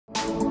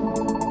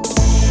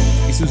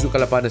Isuzu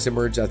Calapan has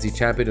emerged as the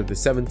champion of the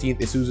 17th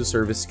Isuzu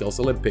Service Skills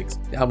Olympics,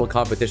 the annual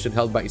competition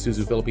held by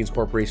Isuzu Philippines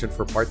Corporation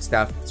for part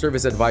staff,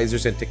 service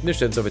advisors, and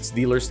technicians of its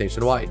dealers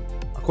nationwide.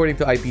 According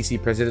to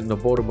IPC President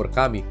Noboru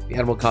Murakami, the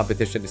annual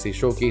competition is a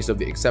showcase of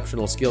the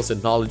exceptional skills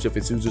and knowledge of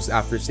Isuzu's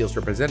after-sales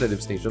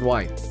representatives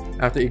nationwide.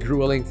 After a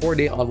grueling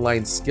 4-day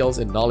online skills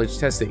and knowledge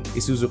testing,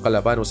 Isuzu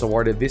Calapan was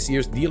awarded this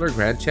year's Dealer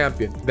Grand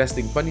Champion,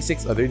 besting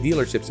 26 other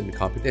dealerships in the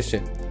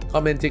competition.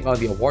 Commenting on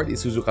the award,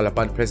 Isuzu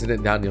Calapan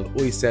President Daniel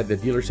Uy said the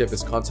dealership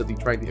is constantly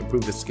trying to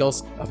improve the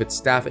skills of its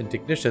staff and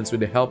technicians with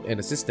the help and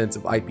assistance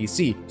of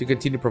IPC to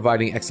continue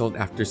providing excellent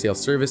after-sales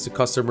service to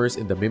customers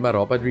in the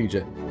Mimaropadd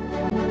region.